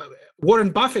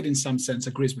Warren Buffett, in some sense,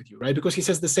 agrees with you, right? Because he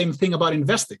says the same thing about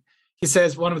investing. He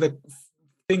says one of the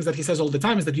things that he says all the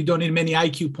time is that you don't need many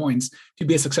IQ points to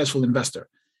be a successful investor.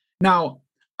 Now,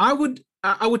 I would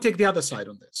take the other side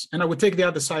on this, and I would take the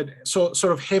other side sort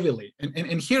of heavily.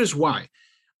 And here's why.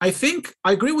 I think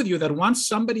I agree with you that once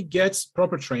somebody gets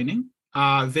proper training,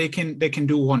 they can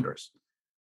do wonders.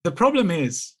 The problem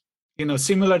is,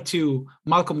 similar to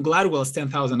Malcolm Gladwell's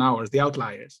 10,000 hours, the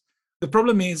outliers. The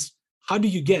problem is, how do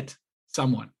you get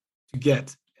someone to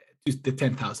get to the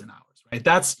 10,000 hours? right?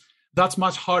 That's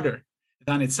much harder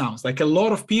than it sounds. Like a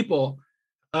lot of people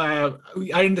are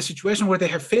in the situation where they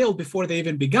have failed before they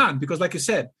even begun, because like you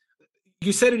said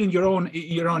it in your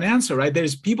own answer, right?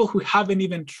 There's people who haven't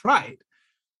even tried.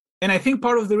 And I think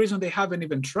part of the reason they haven't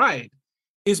even tried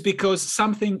is because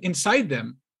something inside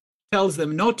them tells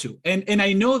them not to. And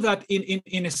I know that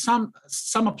in some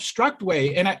abstract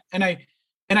way, and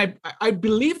I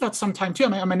believe that sometimes too.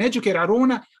 I'm an educator. I don't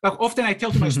want to, like, often I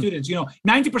tell to my students,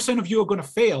 90% of you are going to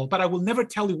fail, but I will never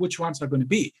tell you which ones are going to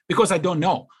be, because I don't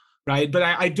know, right? But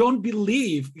I don't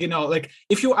believe, like,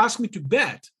 if you ask me to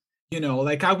bet,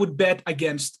 like, I would bet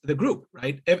against the group,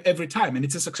 right? Every time. And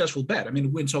it's a successful bet. I mean,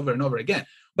 it wins over and over again.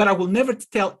 But I will never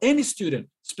tell any student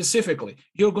specifically,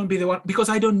 you're going to be the one, because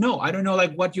I don't know. I don't know,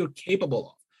 like, what you're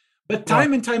capable of. But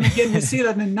time and time again, we see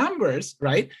that the numbers,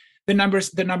 right? The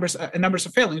numbers are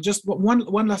failing. Just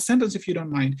one last sentence, if you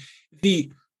don't mind. The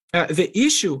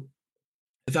issue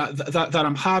that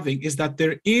I'm having is that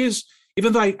there is,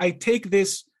 even though I take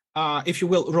this, if you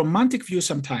will, romantic view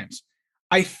sometimes,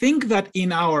 I think that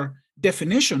in our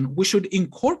definition, we should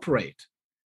incorporate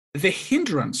the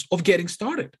hindrance of getting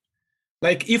started.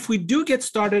 Like, if we do get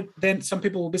started, then some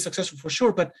people will be successful for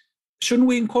sure. But shouldn't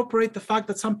we incorporate the fact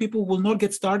that some people will not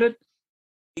get started?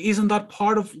 Isn't that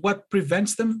part of what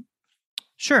prevents them?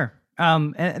 Sure.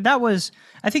 And that was,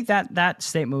 I think that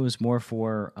statement was more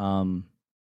for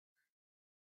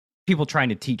people trying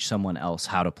to teach someone else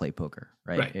how to play poker,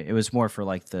 right? It was more for,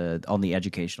 like, on the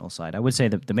educational side. I would say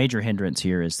that the major hindrance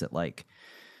here is that, like,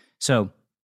 so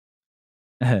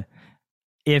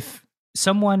if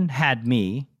someone had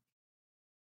me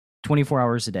 24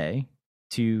 hours a day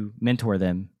to mentor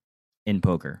them in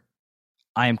poker,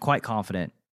 I am quite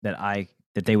confident that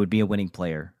they would be a winning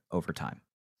player over time.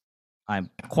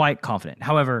 I'm quite confident.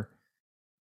 However,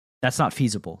 that's not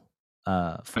feasible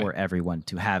for everyone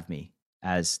to have me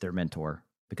as their mentor,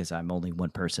 because I'm only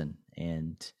one person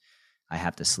and I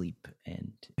have to sleep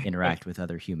and interact with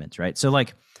other humans, right? So,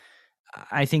 like,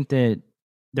 I think that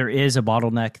there is a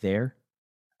bottleneck there.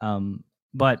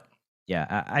 But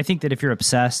yeah, I think that if you're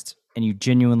obsessed and you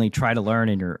genuinely try to learn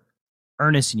and you're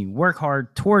earnest and you work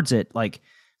hard towards it, like,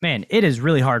 man, it is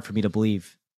really hard for me to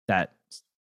believe that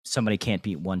somebody can't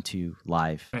beat 1-2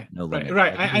 live. No limit.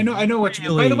 Right. Like, I know what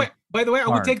you mean. By the way, I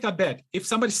would take that bet. If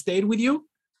somebody stayed with you,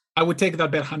 I would take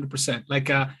that bet 100%. Like,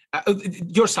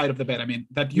 your side of the bet. I mean,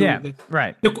 that you. Yeah.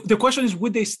 Right. The question is,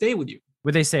 would they stay with you?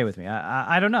 Would they stay with me?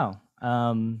 I don't know.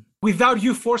 Without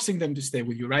you forcing them to stay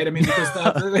with you, right? I mean, because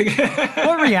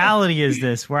what reality is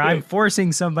this where I'm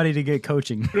forcing somebody to get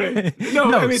coaching? Right.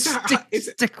 No, I mean,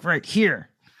 stick right here.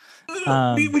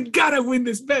 We gotta win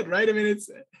this bet, right? I mean, we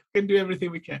can do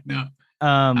everything we can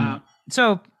now.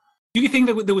 So, do you think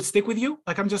that they would stick with you?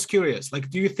 Like, I'm just curious. Like,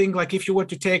 do you think, like, if you were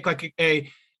to take, like, a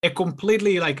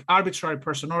completely, like, arbitrary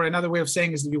person, or another way of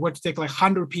saying is, if you were to take, like,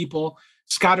 100 people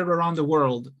scattered around the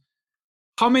world,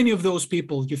 how many of those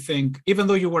people you think, even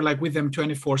though you were, like, with them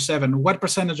 24/7, what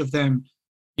percentage of them,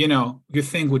 you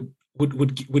think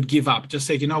would give up? Just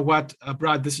say, you know what,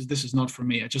 Brad, this is not for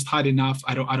me. I just had enough.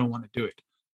 I don't want to do it.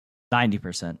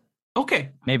 90%.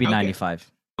 Okay. Maybe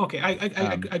 95. Okay, I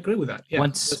agree with that. Yeah.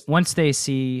 Once they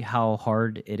see how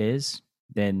hard it is,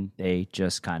 then they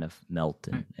just kind of melt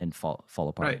and fall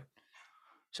apart. Right.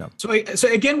 So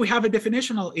again, we have a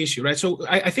definitional issue, right? So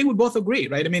I think we both agree,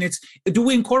 right? I mean, do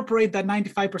we incorporate that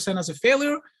 95% as a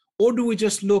failure, or do we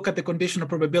just look at the conditional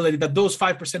probability that those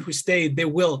 5% who stayed, they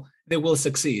will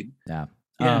succeed? Yeah.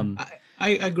 I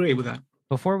agree with that.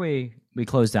 Before we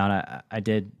close down, I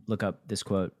did look up this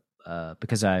quote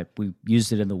because we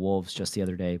used it in the Wolves just the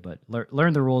other day. But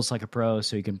learn the rules like a pro,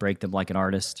 so you can break them like an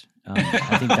artist.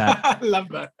 I think that I love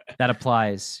that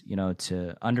applies,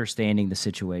 to understanding the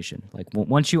situation. Like,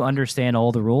 once you understand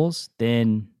all the rules,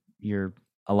 then you're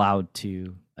allowed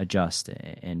to adjust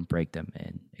and break them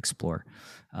and explore.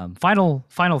 Final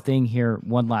thing here.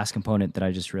 One last component that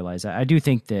I just realized. I do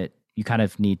think that you kind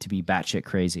of need to be batshit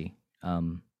crazy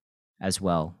as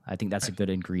well. I think that's a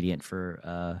good ingredient for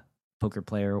a poker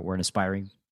player or an aspiring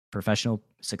professional,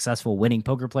 successful, winning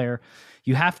poker player.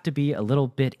 You have to be a little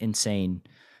bit insane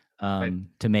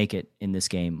to make it in this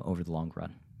game over the long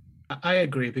run. I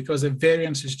agree, because the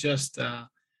variance is just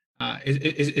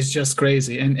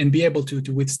crazy, and be able to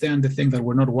withstand the thing that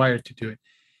we're not wired to do it.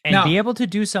 And now, be able to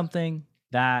do something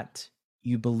that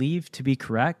you believe to be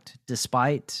correct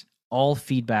despite all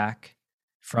feedback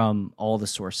from all the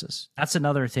sources. That's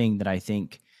another thing that I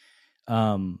think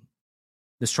the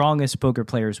strongest poker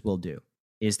players will do,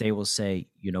 is they will say,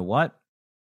 you know what?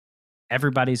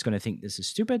 Everybody's going to think this is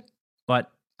stupid,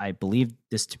 but I believe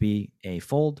this to be a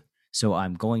fold, so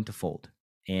I'm going to fold.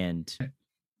 And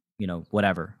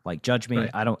whatever, like judge me. Right.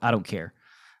 I don't care.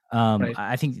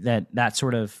 I think that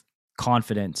sort of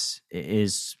confidence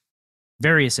is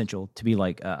very essential to be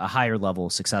like a higher level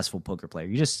successful poker player.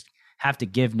 You just have to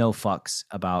give no fucks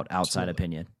about outside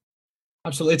opinion.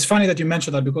 Absolutely. It's funny that you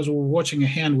mentioned that, because we were watching a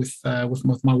hand with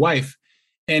my wife,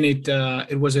 and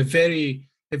it was a very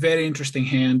interesting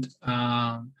hand.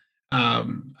 I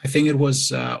think it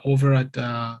was over at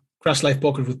Crash Life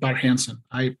Poker with Bart Hansen.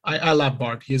 I love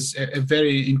Bart. He's a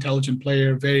very intelligent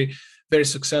player, very, very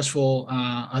successful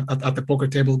at the poker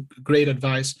table. Great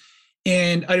advice.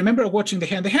 And I remember watching the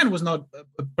hand. The hand was not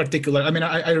particular. I mean,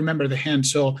 I remember the hand.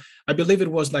 So I believe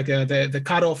it was like the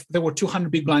cutoff. There were 200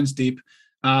 big blinds deep.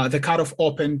 The cutoff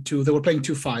opened to, they were playing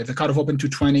 2-5. The cutoff opened to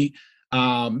 20.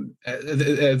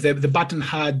 The button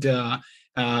had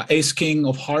ace king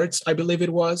of hearts, I believe it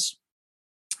was.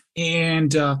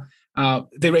 And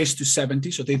they raised to 70.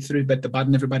 So they 3-bet the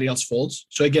button. Everybody else folds.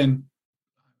 So again,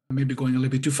 maybe going a little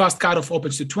bit too fast. Cutoff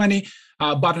opens to 20.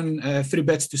 Button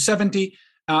 3-bets to 70.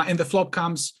 And the flop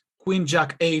comes queen,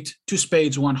 jack, 8, 2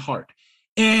 spades, 1 heart.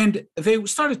 And they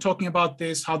started talking about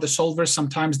this, how the solvers,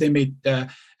 sometimes they made,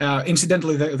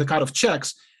 incidentally, the cutoff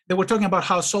checks. They were talking about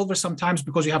how solvers sometimes,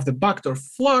 because you have the backdoor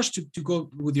flush to go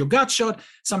with your gut shot,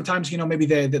 sometimes, maybe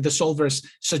the solvers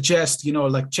suggest,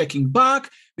 like checking back,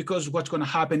 because what's going to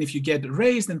happen if you get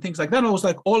raised and things like that. And I was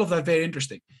like, all of that very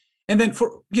interesting. And then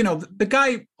for, the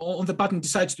guy on the button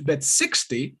decides to bet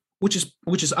 60, which is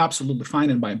absolutely fine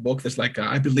in my book. There's like,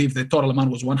 I believe the total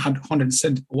amount was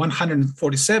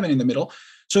 147 in the middle.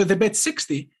 So they bet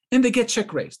 60 and they get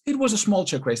check raised. It was a small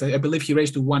check raise. I believe he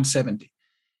raised to 170.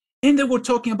 And they were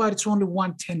talking about it's only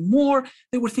 110 more.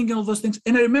 They were thinking all those things.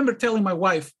 And I remember telling my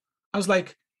wife, I was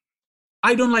like,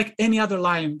 I don't like any other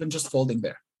line than just folding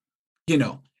there,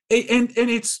 And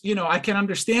it's, I can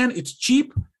understand it's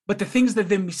cheap, but the things that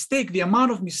the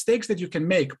amount of mistakes that you can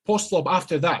make post-flop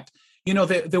after that,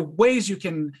 the ways you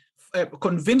can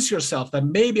convince yourself that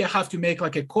maybe I have to make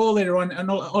like a call later on and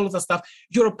all of that stuff.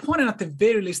 Your opponent at the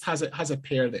very least has a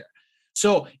pair there.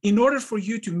 So in order for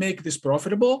you to make this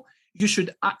profitable, you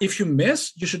should, if you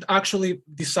miss, you should actually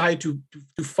decide to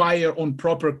fire on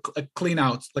proper clean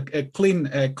outs, like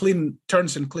clean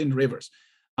turns and clean rivers.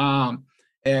 And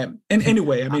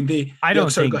anyway, I mean, I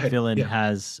don't think Villain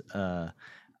has.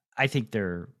 I think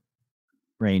their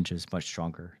range is much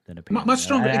stronger than a pair. Much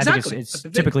stronger, exactly. It's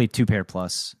typically 2-pair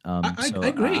plus. I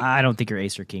agree. I don't think your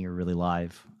ace or king are really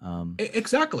live.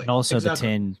 Exactly. And also the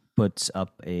 10 puts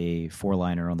up a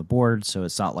 4-liner on the board, so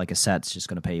it's not like a set's just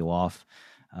going to pay you off.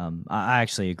 I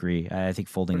actually agree. I think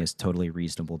folding is totally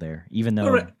reasonable there, even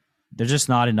though there's just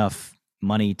not enough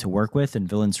money to work with, and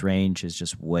Villain's range is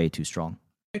just way too strong.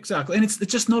 Exactly. And it's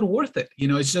just not worth it.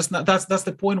 It's just not, that's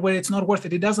the point where it's not worth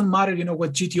it. It doesn't matter,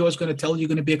 what GTO is going to tell you, you're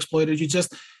going to be exploited. You're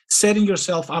just setting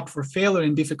yourself up for failure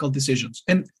in difficult decisions.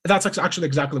 And that's actually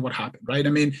exactly what happened, right?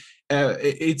 I mean,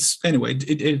 it's anyway,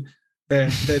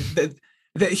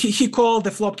 he called,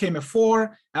 the flop came a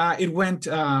 4.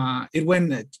 It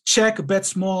went check, bet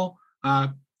small,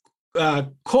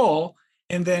 call.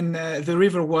 And then the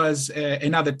river was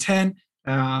another 10.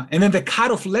 And then the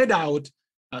cutoff led out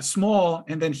small,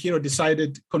 and then Hero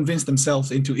convinced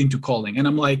themselves into calling. And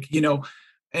I'm like,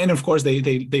 and of course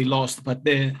they lost, but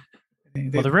the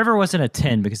river wasn't a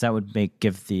 10 because that would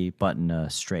give the button a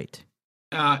straight.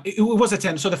 It was a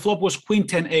 10, so the flop was queen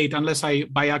 10-8, unless I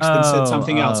by accident said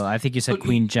something else. I think you said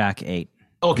queen jack 8.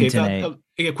 Okay,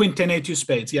 queen 10-8 2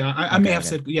 spades. Yeah, I may have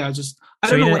said, I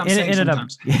don't know what I'm saying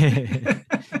sometimes.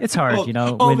 It's hard,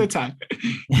 all the time.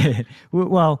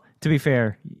 Well, to be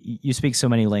fair, you speak so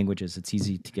many languages, it's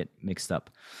easy to get mixed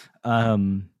up.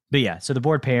 But yeah, so the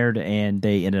board paired and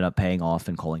they ended up paying off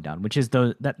and calling down, which is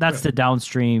that's the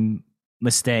downstream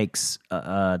mistakes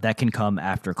that can come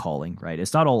after calling, right?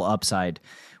 It's not all upside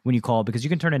when you call, because you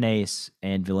can turn an ace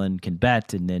and Villain can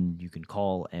bet and then you can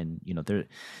call, and there are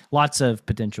lots of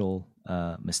potential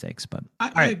mistakes. But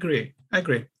I agree.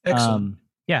 Excellent.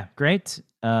 Yeah, great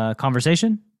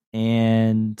conversation.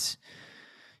 And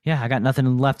yeah, I got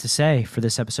nothing left to say for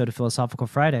this episode of Philosophical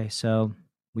Friday. So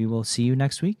we will see you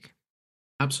next week.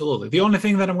 Absolutely. The only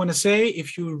thing that I'm going to say,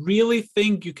 if you really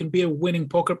think you can be a winning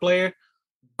poker player,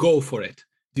 go for it.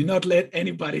 Do not let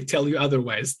anybody tell you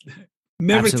otherwise.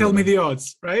 Never Absolutely. Tell me the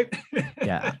odds, right?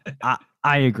 Yeah,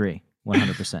 I agree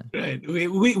 100%. Right.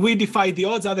 We defy the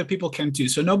odds. Other people can too.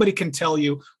 So nobody can tell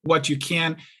you what you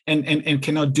can and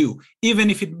cannot do,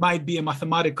 even if it might be a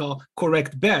mathematical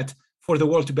correct bet for the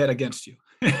world to bet against you.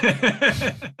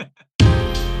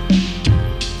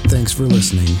 Thanks for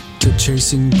listening to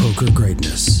Chasing Poker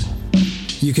Greatness.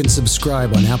 You can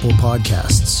subscribe on Apple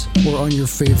Podcasts or on your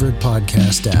favorite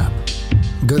podcast app.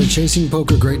 Go to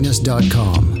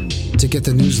chasingpokergreatness.com to get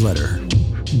the newsletter,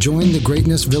 join the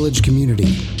Greatness Village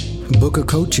community, book a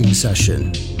coaching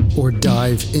session, or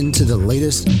dive into the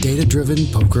latest data-driven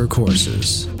poker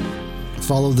courses.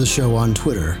 Follow the show on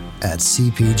Twitter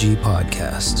 @CPG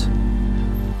Podcast.